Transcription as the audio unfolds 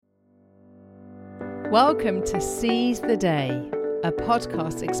Welcome to Seize the Day, a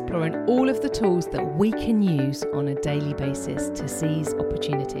podcast exploring all of the tools that we can use on a daily basis to seize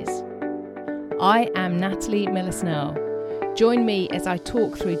opportunities. I am Natalie Miller-Snell. Join me as I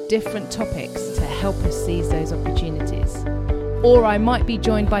talk through different topics to help us seize those opportunities. Or I might be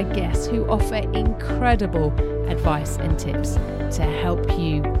joined by guests who offer incredible advice and tips to help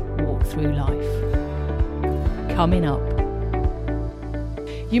you walk through life. Coming up,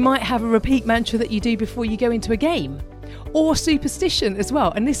 you might have a repeat mantra that you do before you go into a game, or superstition as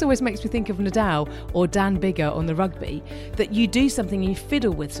well. And this always makes me think of Nadal or Dan Biggar on the rugby, that you do something, you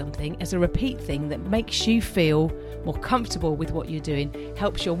fiddle with something as a repeat thing that makes you feel more comfortable with what you're doing,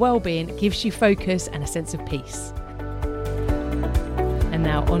 helps your well-being, gives you focus and a sense of peace. And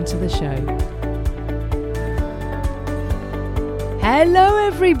now on to the show. Hello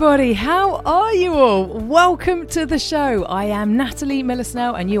everybody, how are you all? Welcome to the show. I am Natalie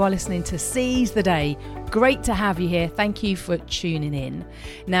Miller-Snell and you are listening to Seize the Day. Great to have you here. Thank you for tuning in.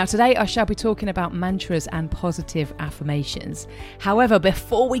 Now today I shall be talking about mantras and positive affirmations. However,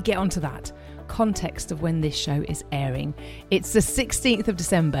 before we get onto that, context of when this show is airing. It's the 16th of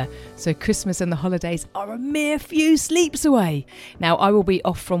December, so Christmas and the holidays are a mere few sleeps away. Now, I will be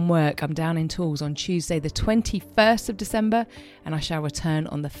off from work. I'm down in Tools on Tuesday the 21st of December, and I shall return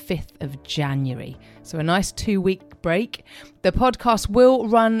on the 5th of January. So a nice 2-week break. The podcast will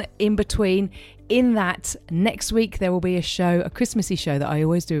run in between. In that, next week there will be a show, a Christmassy show that I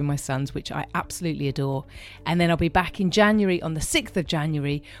always do with my sons, which I absolutely adore. And then I'll be back in January, on the 6th of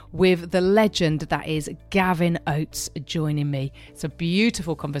January, with the legend that is Gavin Oates joining me. It's a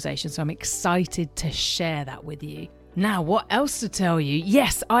beautiful conversation, so I'm excited to share that with you. Now, what else to tell you?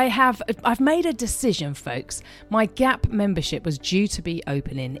 Yes, I've made a decision, folks. My Gap membership was due to be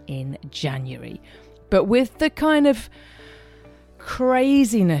opening in January. But with the kind of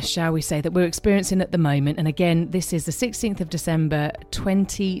craziness, shall we say, that we're experiencing at the moment, and again, this is the 16th of December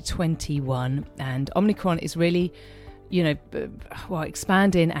 2021, and Omicron is really,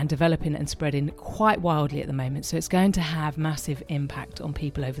 expanding and developing and spreading quite wildly at the moment, so it's going to have massive impact on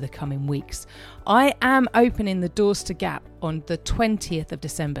people over the coming weeks. I am opening the doors to Gap on the 20th of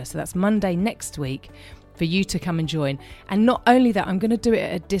December, so that's Monday next week, for you to come and join. And not only that, I'm going to do it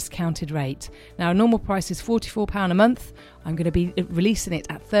at a discounted rate. Now, normal price is £44 a month. I'm going to be releasing it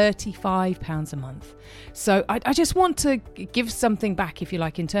at £35 a month. So I just want to give something back, if you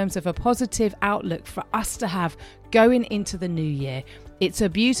like, in terms of a positive outlook for us to have going into the new year. It's a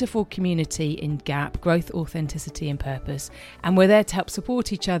beautiful community in Gap, growth, authenticity and purpose. And we're there to help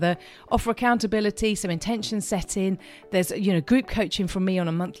support each other, offer accountability, some intention setting. There's, group coaching from me on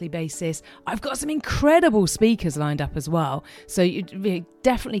a monthly basis. I've got some incredible speakers lined up as well. So you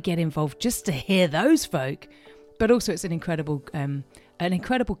definitely get involved just to hear those folk. But also it's an incredible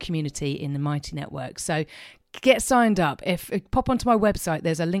community in the Mighty Network. So get signed up. If pop onto my website,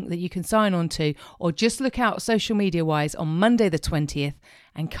 there's a link that you can sign on to, or just look out social media wise on Monday the 20th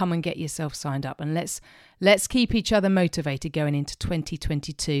and come and get yourself signed up. And let's keep each other motivated going into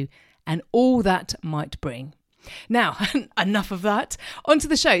 2022 and all that might bring. Now, enough of that. Onto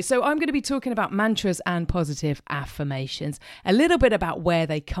the show. So I'm going to be talking about mantras and positive affirmations, a little bit about where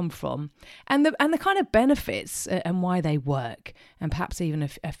they come from and the kind of benefits and why they work, and perhaps even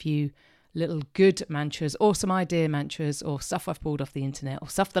a few little good mantras or some idea mantras or stuff I've pulled off the internet or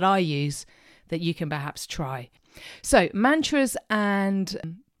stuff that I use that you can perhaps try. So mantras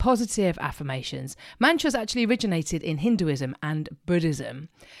and positive affirmations. Mantras actually originated in Hinduism and Buddhism.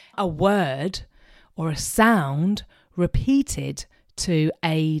 A word or a sound repeated to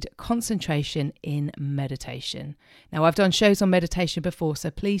aid concentration in meditation. Now, I've done shows on meditation before, so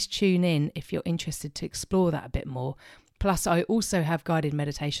please tune in if you're interested to explore that a bit more. Plus, I also have guided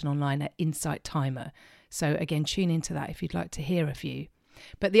meditation online at Insight Timer. So again, tune into that if you'd like to hear a few.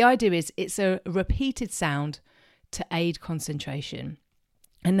 But the idea is it's a repeated sound to aid concentration.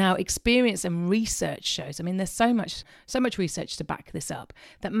 And now experience and research shows, there's so much research to back this up,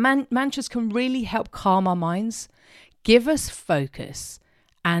 that mantras can really help calm our minds, give us focus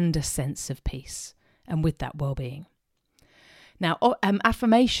and a sense of peace, and with that well-being. Now,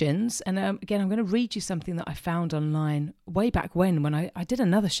 affirmations, and again, I'm going to read you something that I found online way back when I did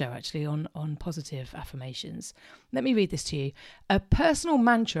another show actually on positive affirmations. Let me read this to you. A personal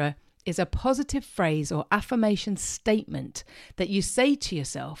mantra is a positive phrase or affirmation statement that you say to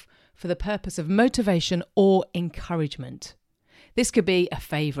yourself for the purpose of motivation or encouragement. This could be a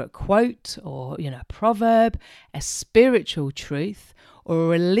favourite quote or, a proverb, a spiritual truth, or a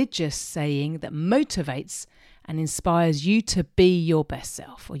religious saying that motivates and inspires you to be your best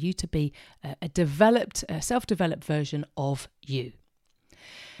self, or you to be a self-developed version of you.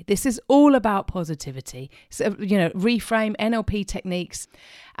 This is all about positivity. So, reframe, NLP techniques.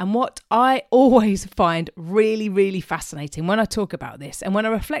 And what I always find really, really fascinating when I talk about this and when I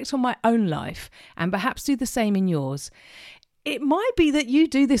reflect on my own life and perhaps do the same in yours, it might be that you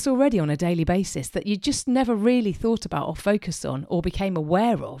do this already on a daily basis that you just never really thought about or focused on or became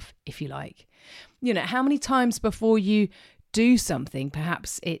aware of, if you like. How many times before you do something,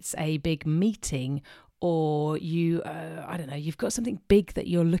 perhaps it's a big meeting or you've got something big that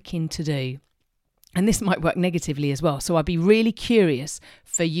you're looking to do. And this might work negatively as well. So I'd be really curious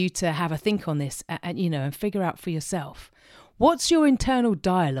for you to have a think on this and figure out for yourself. What's your internal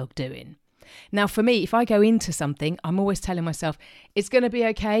dialogue doing? Now, for me, if I go into something, I'm always telling myself, it's going to be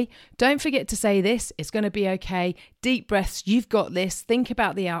okay. Don't forget to say this. It's going to be okay. Deep breaths. You've got this. Think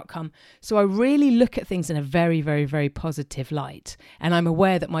about the outcome. So I really look at things in a very, very, very positive light. And I'm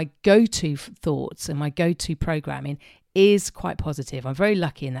aware that my go-to thoughts and my go-to programming is quite positive. I'm very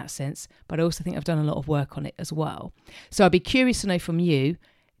lucky in that sense, but I also think I've done a lot of work on it as well. So I'd be curious to know from you,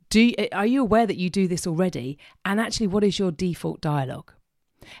 are you aware that you do this already? And actually, what is your default dialogue?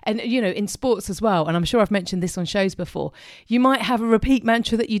 And, in sports as well, and I'm sure I've mentioned this on shows before, you might have a repeat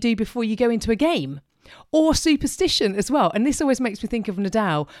mantra that you do before you go into a game, or superstition as well. And this always makes me think of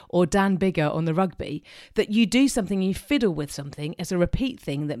Nadal or Dan Biggar on the rugby, that you do something, you fiddle with something as a repeat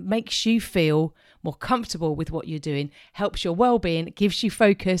thing that makes you feel more comfortable with what you're doing, helps your well-being, gives you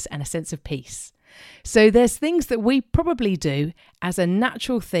focus and a sense of peace. So there's things that we probably do as a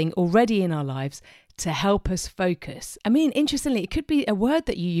natural thing already in our lives to help us focus. I mean, interestingly, it could be a word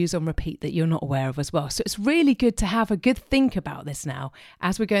that you use on repeat that you're not aware of as well. So it's really good to have a good think about this now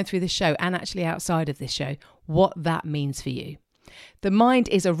as we're going through this show and actually outside of this show, what that means for you. The mind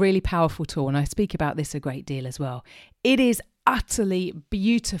is a really powerful tool, and I speak about this a great deal as well. It is utterly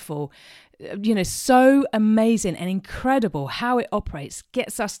beautiful, so amazing and incredible how it operates,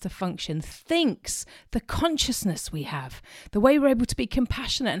 gets us to function, thinks, the consciousness we have, the way we're able to be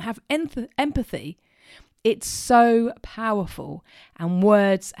compassionate and have empathy. It's so powerful, and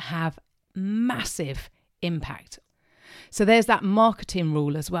words have massive impact. So there's that marketing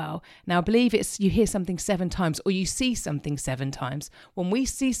rule as well. Now, I believe it's you hear something 7 times or you see something 7 times. When we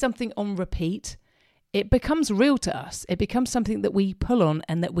see something on repeat, it becomes real to us. It becomes something that we pull on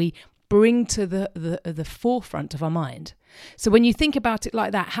and that we bring to the forefront of our mind. So when you think about it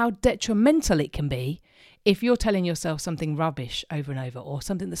like that, how detrimental it can be if you're telling yourself something rubbish over and over or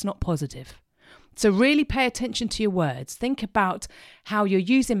something that's not positive. So really pay attention to your words. Think about how you're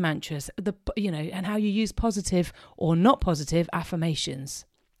using mantras, and how you use positive or not positive affirmations.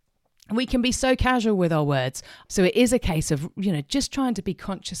 We can be so casual with our words. So it is a case of, just trying to be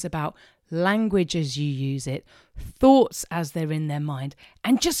conscious about language as you use it, thoughts as they're in their mind,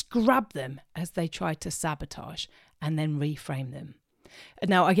 and just grab them as they try to sabotage and then reframe them.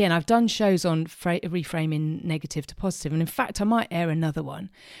 Now, again, I've done shows on reframing negative to positive, and in fact, I might air another one.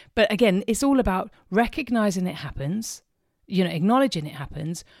 But again, it's all about recognizing it happens, acknowledging it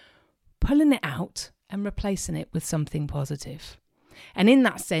happens, pulling it out and replacing it with something positive. And in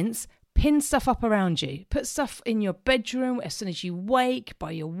that sense, pin stuff up around you. Put stuff in your bedroom as soon as you wake,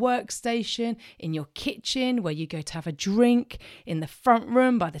 by your workstation, in your kitchen, where you go to have a drink, in the front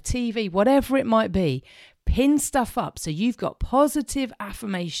room, by the TV, whatever it might be. Pin stuff up so you've got positive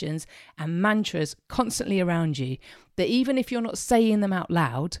affirmations and mantras constantly around you that even if you're not saying them out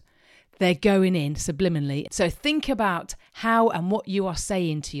loud, they're going in subliminally. So think about how and what you are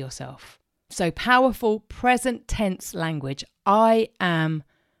saying to yourself. So powerful present tense language. I am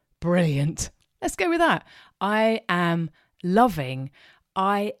brilliant. Let's go with that. I am loving.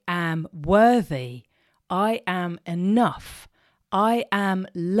 I am worthy. I am enough. I am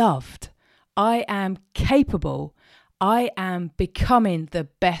loved. I am capable. I am becoming the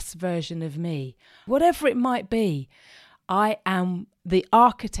best version of me. Whatever it might be, I am the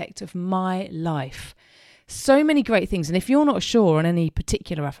architect of my life. So many great things. And if you're not sure on any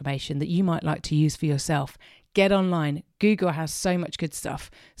particular affirmation that you might like to use for yourself, get online. Google has so much good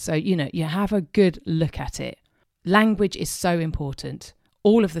stuff. So, you have a good look at it. Language is so important.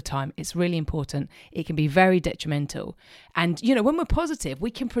 All of the time. It's really important. It can be very detrimental. And, when we're positive,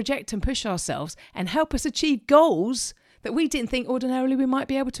 we can project and push ourselves and help us achieve goals that we didn't think ordinarily we might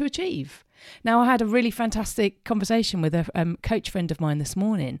be able to achieve. Now, I had a really fantastic conversation with a coach friend of mine this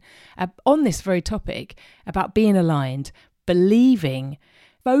morning on this very topic about being aligned, believing,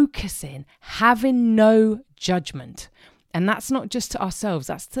 focusing, having no judgment. And that's not just to ourselves,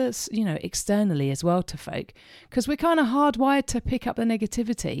 that's to, externally as well to folk, because we're kind of hardwired to pick up the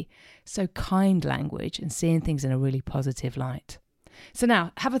negativity. So kind language and seeing things in a really positive light. So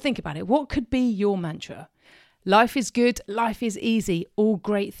now have a think about it. What could be your mantra? Life is good, life is easy, all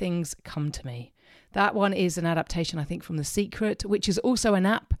great things come to me. That one is an adaptation, I think, from The Secret, which is also an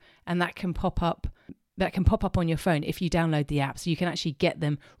app, and that can pop up on your phone if you download the app, so you can actually get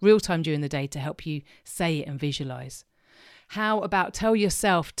them real time during the day to help you say it and visualize. How about tell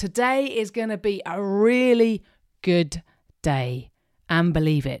yourself, today is going to be a really good day, and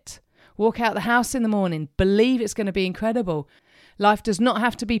believe it. Walk out the house in the morning, believe it's going to be incredible. Life does not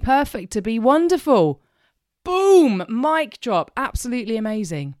have to be perfect to be wonderful. Boom! Mic drop. Absolutely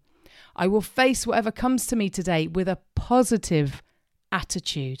amazing. I will face whatever comes to me today with a positive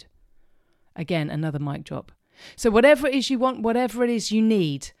attitude. Again, another mic drop. So whatever it is you want, whatever it is you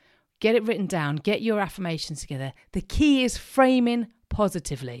need, get it written down, get your affirmations together. The key is framing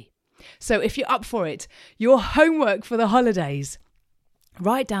positively. So if you're up for it, your homework for the holidays,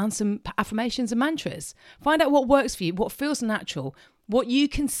 write down some affirmations and mantras. Find out what works for you, what feels natural, what you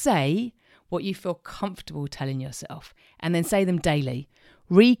can say, what you feel comfortable telling yourself, and then say them daily.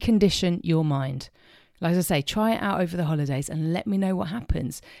 Recondition your mind. Like I say, try it out over the holidays and let me know what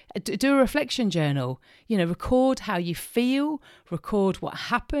happens. Do a reflection journal. Record how you feel, record what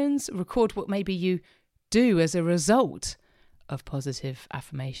happens, record what maybe you do as a result of positive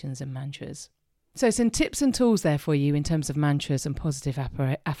affirmations and mantras. So some tips and tools there for you in terms of mantras and positive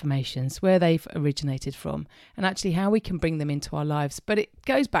affirmations, where they've originated from, and actually how we can bring them into our lives. But it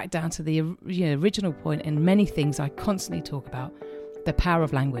goes back down to the original point in many things I constantly talk about, the power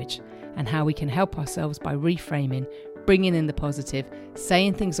of language, and how we can help ourselves by reframing, bringing in the positive,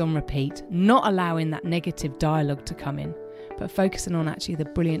 saying things on repeat, not allowing that negative dialogue to come in, but focusing on actually the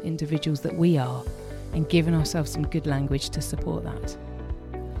brilliant individuals that we are and giving ourselves some good language to support that.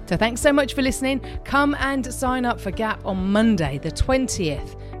 So thanks so much for listening. Come and sign up for GAP on Monday, the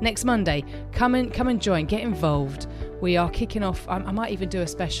 20th. Next Monday, come and join, get involved. We are kicking off, I might even do a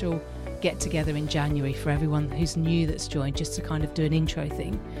special get together in January for everyone who's new that's joined, just to kind of do an intro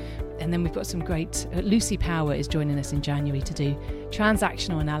thing. And then we've got some great, Lucy Power is joining us in January to do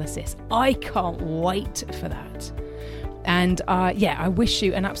transactional analysis. I can't wait for that. And I wish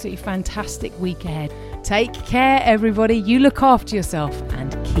you an absolutely fantastic week ahead. Take care, everybody. You look after yourself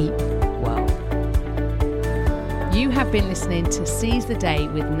and keep well. You have been listening to Seize the Day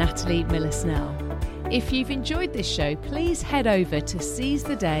with Natalie Miller-Snell. If you've enjoyed this show, please head over to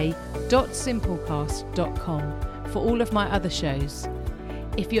seizetheday.simplecast.com for all of my other shows.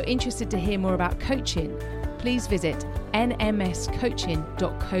 If you're interested to hear more about coaching, please visit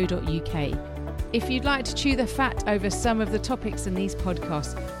nmscoaching.co.uk. If you'd like to chew the fat over some of the topics in these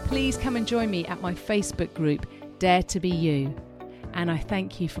podcasts, please come and join me at my Facebook group, Dare to Be You. And I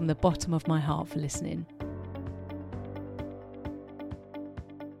thank you from the bottom of my heart for listening.